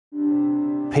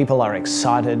People are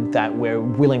excited that we're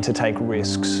willing to take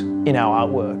risks in our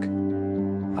artwork.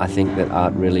 I think that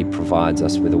art really provides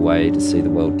us with a way to see the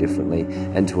world differently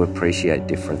and to appreciate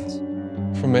difference.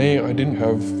 For me, I didn't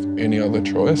have any other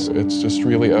choice. It's just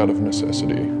really out of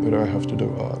necessity that I have to do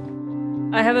art.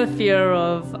 I have a fear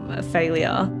of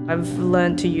failure. I've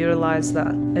learned to utilise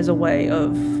that as a way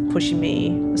of pushing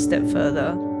me a step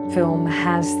further. Film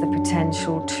has the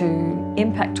potential to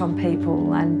impact on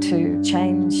people and to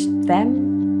change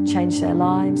them, change their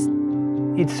lives.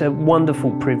 It's a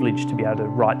wonderful privilege to be able to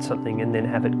write something and then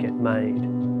have it get made.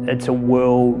 It's a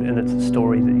world and it's a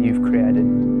story that you've created.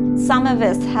 Some of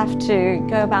us have to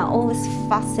go about all this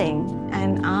fussing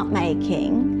and art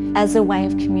making as a way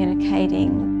of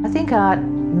communicating. I think art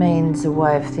means a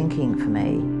way of thinking for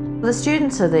me. The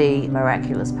students are the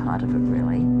miraculous part of it,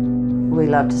 really. We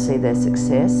love to see their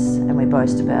success and we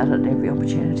boast about it at every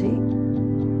opportunity.